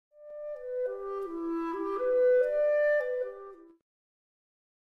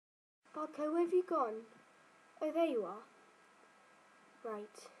Okay, where have you gone? Oh, there you are.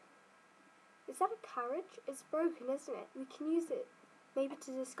 Right. Is that a carriage? It's broken, isn't it? We can use it maybe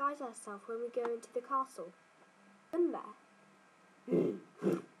to disguise ourselves when we go into the castle. In there?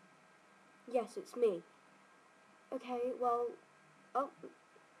 Yes, it's me. Okay, well, I'll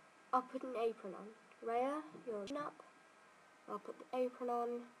put an apron on. Rhea, you're up. I'll put the apron on.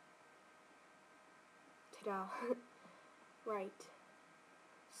 Ta-da. Right.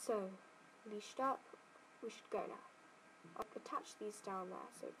 So, leashed up. We should go now. I'll attach these down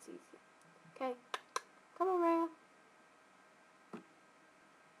there so it's easy. Okay. Come on, Rhea.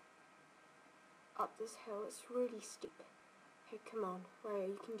 Up this hill. It's really steep. Hey, come on. Rhea,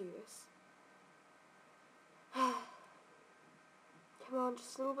 you can do this. Come on,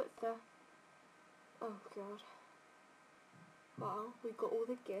 just a little bit there. Oh, God. Well, we got all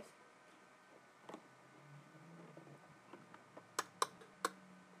the gifts.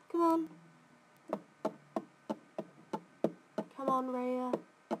 Come on. Come on, Rhea.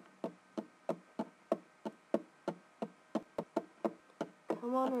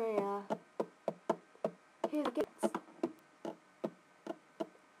 Come on, Rhea. Here, the gifts.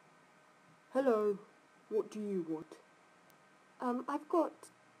 Hello. What do you want? I've got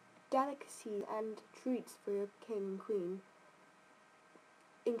delicacies and treats for your king and queen,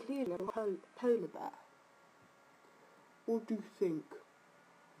 including a polar bear. What do you think?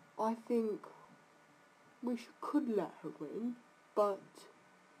 I think we could let her win, but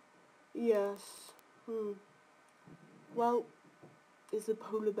yes. Well, is the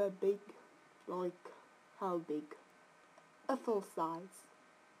polar bear big? Like, how big? A full size.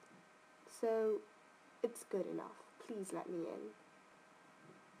 So, it's good enough. Please let me in.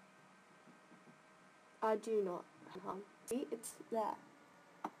 I do not. See, it's there.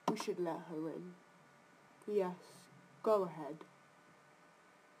 We should let her in. Yes, go ahead.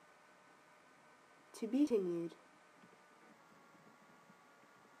 To be continued.